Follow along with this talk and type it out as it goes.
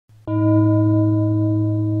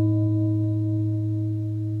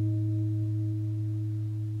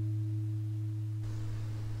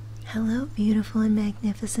beautiful and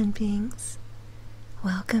magnificent beings.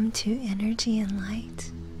 Welcome to Energy and Light.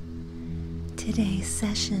 Today's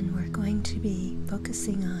session we're going to be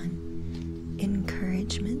focusing on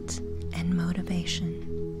encouragement and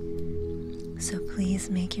motivation. So please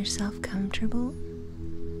make yourself comfortable.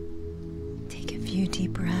 Take a few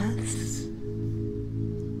deep breaths.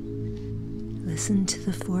 Listen to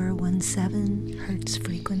the 417 Hertz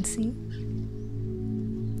frequency.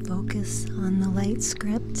 Focus on the light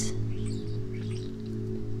script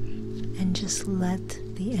and just let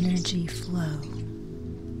the energy flow.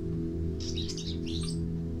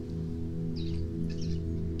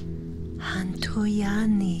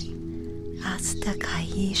 Hantoyani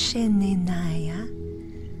astakayi sheninaya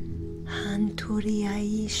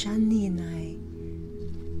Hanturiai shaninai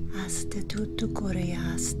astatutu korea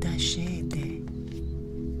astashede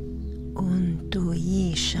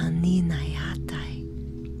Untui shaninayatai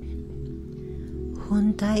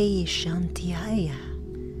Huntai shantiaya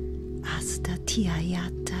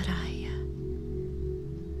Astatiayataraya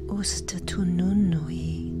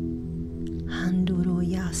Ustatununui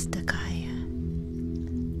Handuroyastakaya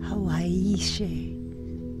Hawaishe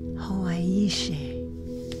Hawaishe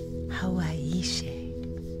Hawaishe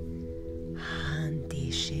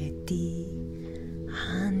Handisheti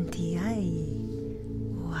Handiai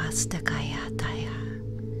Wastakayataya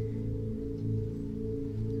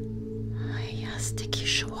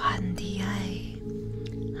Ayastakishwandiai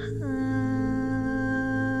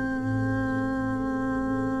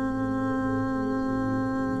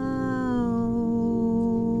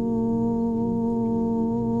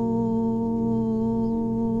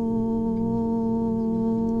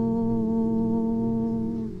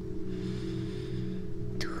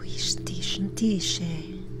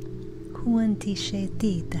Tishe, Huantishe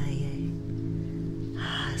Titaye,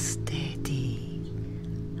 Asteti,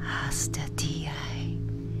 Astatiai,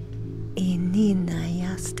 Inina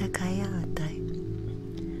Yastakayatai.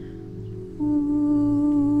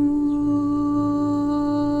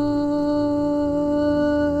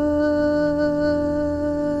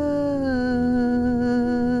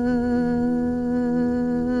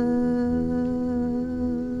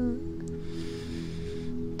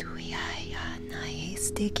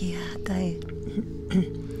 Stikiatai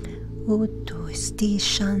Utu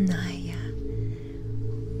Stishanaya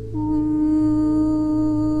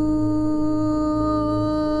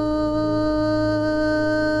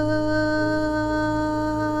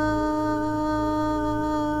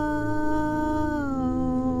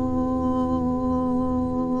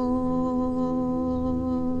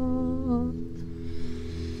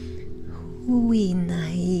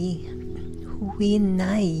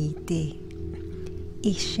Huinai te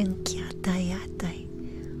Ishankyatayatai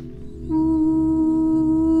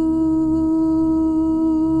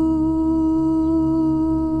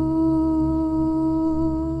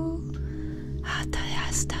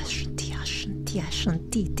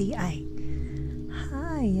Hatayastashantiyashantiti ai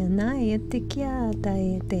Hayanayate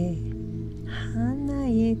kyatayate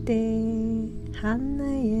Hanayete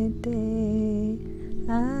Hanayete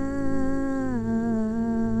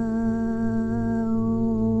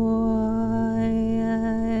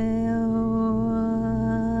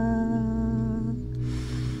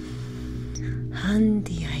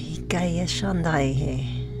Kaya shandai he,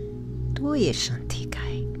 tuye shanti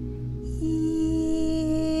kai.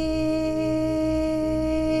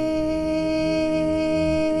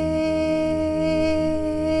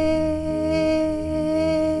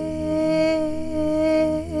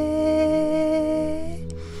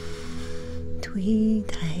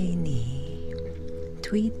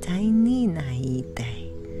 Tui taini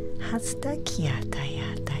naitai, hasta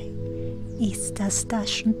kiatayatai,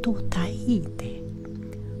 istastashin totaite.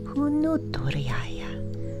 Hunutoriaya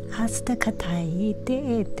hasta kataite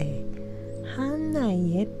ete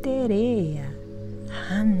hanayetereya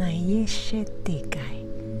hanayeshetekai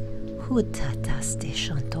hutataste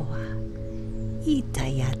shantoa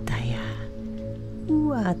itayataya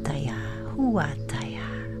huataya huataya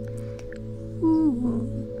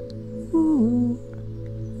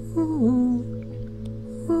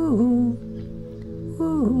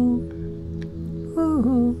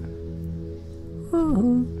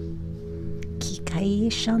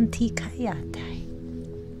Kikai shanti kayatai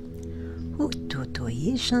Ututo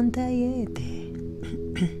yeshantayete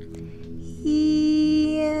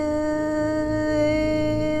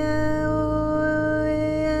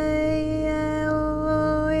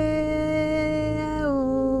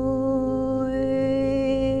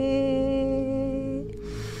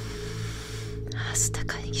Hasta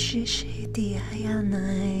kaishesheti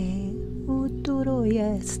ayanai Uturo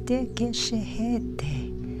yeste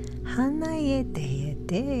keshehete Hanayete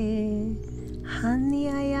yete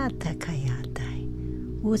Haniayata kayatai.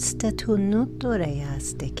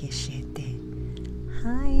 Ustatunutorayas keshete.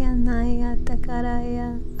 Hayanayata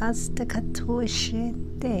karaya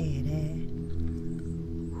astakatoshetere.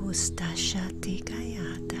 Ustashati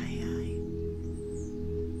kayatayai.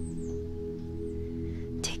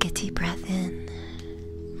 Take a deep breath in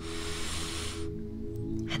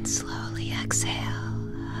and slowly exhale.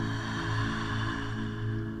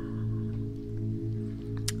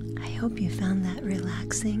 I hope you found that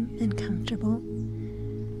relaxing and comfortable.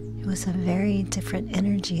 It was a very different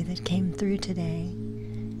energy that came through today.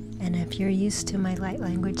 And if you're used to my light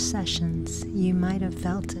language sessions, you might have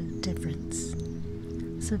felt a difference.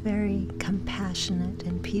 It's a very compassionate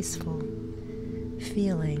and peaceful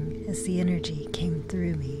feeling as the energy came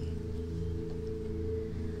through me.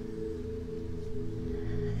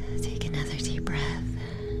 Take another deep breath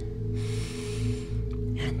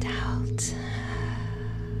and out.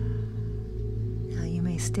 Now you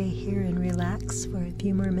may stay here and relax for a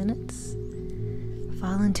few more minutes,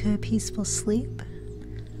 fall into a peaceful sleep,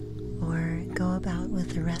 or go about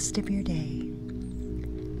with the rest of your day.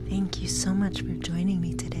 Thank you so much for joining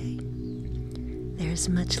me today. There's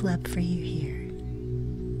much love for you here.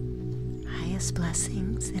 Highest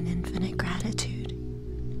blessings and infinite gratitude.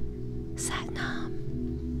 Sat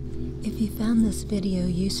Nam. If you found this video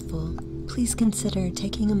useful, please consider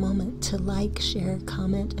taking a moment to like, share,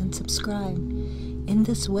 comment, and subscribe. In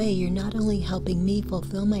this way, you're not only helping me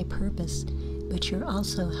fulfill my purpose, but you're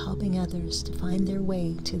also helping others to find their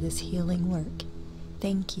way to this healing work.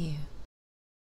 Thank you.